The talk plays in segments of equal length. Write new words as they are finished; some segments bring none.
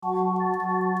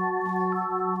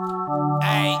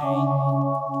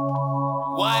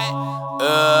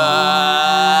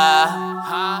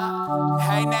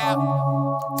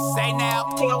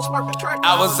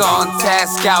I was on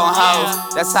task scouting hoes,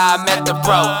 that's how I met the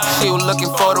bro. She was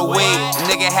looking for the weed,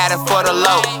 nigga had it for the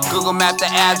low. Google mapped the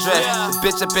address, the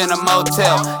bitch up in a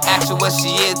motel. Asked her what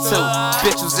she into,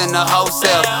 bitch was in the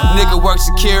wholesale. Nigga work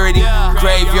security,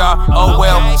 graveyard, oh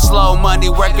well. Slow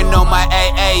money working on my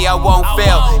AA, I won't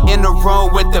fail. In the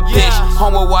room with the bitch,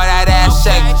 home with why that ass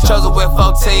shake. Chose her with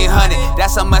 1400,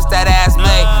 that's how much that ass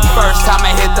made. First time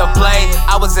I hit the blade,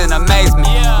 I was in amazement.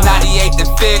 98 to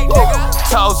 50,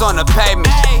 toes on the pavement.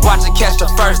 Watch her catch the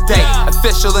first date,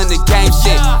 official in the game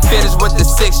shit. Finished with the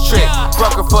 6 trick,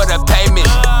 broker for the payment.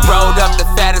 Rolled up the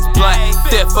fattest blunt,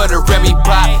 fit for the Remy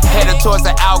pop. Headed towards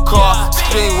the outcall,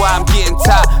 spinning while I'm getting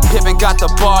top. Pippin got the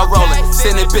ball rolling,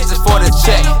 sending bitches for the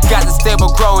check. Got the stable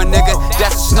growing, nigga,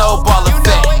 that's a snowball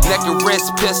effect. Neck and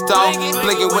wrist pistol,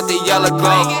 blinking with the yellow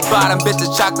glow. Bottom bitch a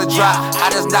chocolate drop,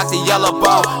 I just knocked the yellow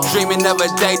bone. Dreaming of a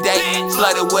day,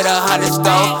 flooded with 100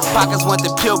 stones. Pockets went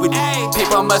to puberty,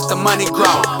 people must the money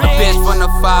grown. A bitch from the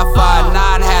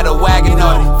 559 had a wagon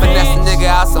on it. Finesse a nigga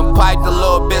out some pipe, the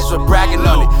little bitch was bragging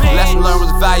on it. Lesson learned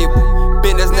was valuable,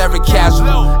 business never casual.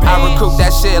 I recoup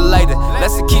that shit later,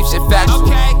 let's keep shit factual.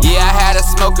 Yeah, I had to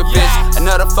smoke a bitch,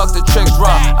 another fuck the tricks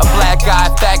raw. A black guy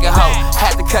faggot hoe,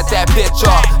 had to cut that bitch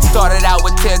off. Started out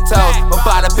with 10 toes, but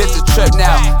bought a bitch a trip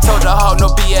now. Told the hoe no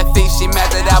PFE, she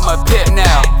measured out my pip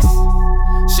now.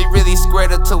 She really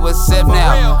squared her to a sip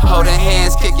now. Holding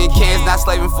hands, kicking cans, not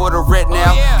slaving for the rent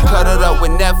now. Cut it up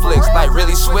with Netflix, like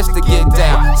really switch to get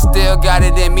down. Still got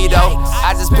it in me though,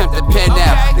 I just pimped the pen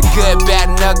now. The good, bad,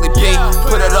 and ugly beat,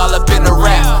 put it all up in the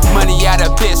rap. Money out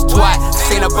of bitch twat,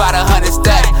 seen about 100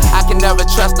 stacks. I can never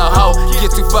trust no hoe,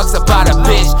 get 2 fucks about a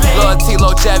bitch. Loyalty,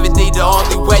 longevity, the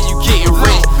only way you getting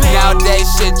rich. Nowadays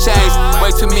shit changed,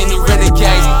 way too many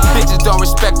renegades. Bitches don't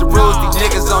respect the rules, these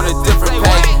niggas on a different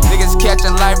page. Niggas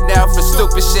catching life now for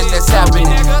stupid shit that's happening.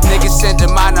 Niggas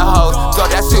sending minor hoes, so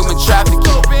that's human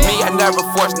trafficking. Me, I never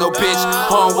forced no bitch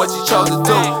on what you chose to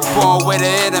do. Born with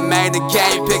it in the main, the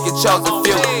game picking chose a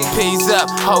few. P's up,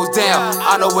 hoes down,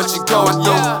 I know what you're going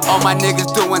through. All my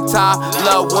niggas doing time,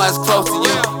 loved ones close to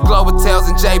you. Global tales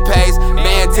and JPays,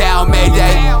 man down,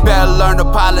 Mayday. Better learn the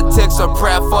politics or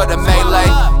prep for the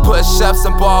melee. Push ups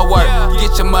and ball work,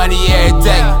 get your money every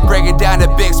day. Break it down the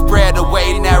big spread,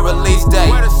 awaiting that release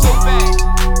date.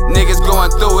 Niggas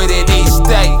going through it in each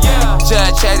state.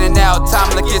 Judge heading out,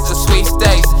 time to get to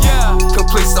sweepstakes.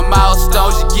 Complete some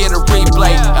milestones, you get a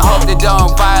replay. And hope they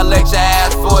don't violate your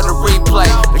ass for the replay.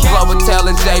 The global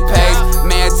telling JPays,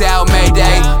 man down,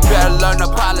 Mayday. Better learn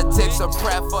the politics or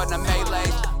prep for the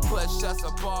melee. Push us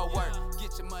a ball work,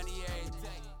 get your money.